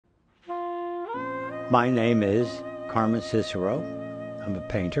My name is Carmen Cicero. I'm a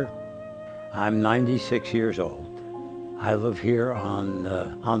painter. I'm 96 years old. I live here on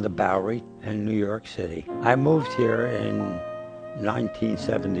the Bowery in New York City. I moved here in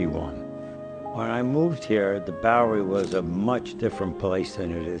 1971. When I moved here, the Bowery was a much different place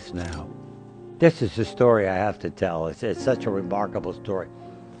than it is now. This is the story I have to tell. It's such a remarkable story.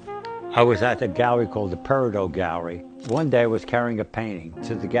 I was at a gallery called the Peridot Gallery. One day I was carrying a painting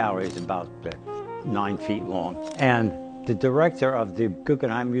to the gallery. It's about 9 feet long. And the director of the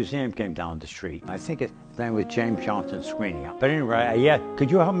Guggenheim Museum came down the street. I think his name was James Johnson Screening. But anyway, yeah,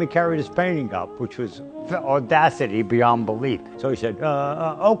 could you help me carry this painting up? Which was audacity beyond belief. So he said,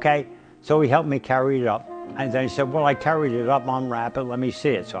 okay. So he helped me carry it up. And then he said, well, I carried it up, unwrap it, let me see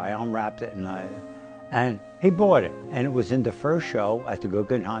it. So I unwrapped it and he bought it. And it was in the first show at the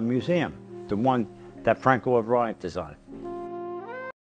Guggenheim Museum, the one that Frank Lloyd Wright designed.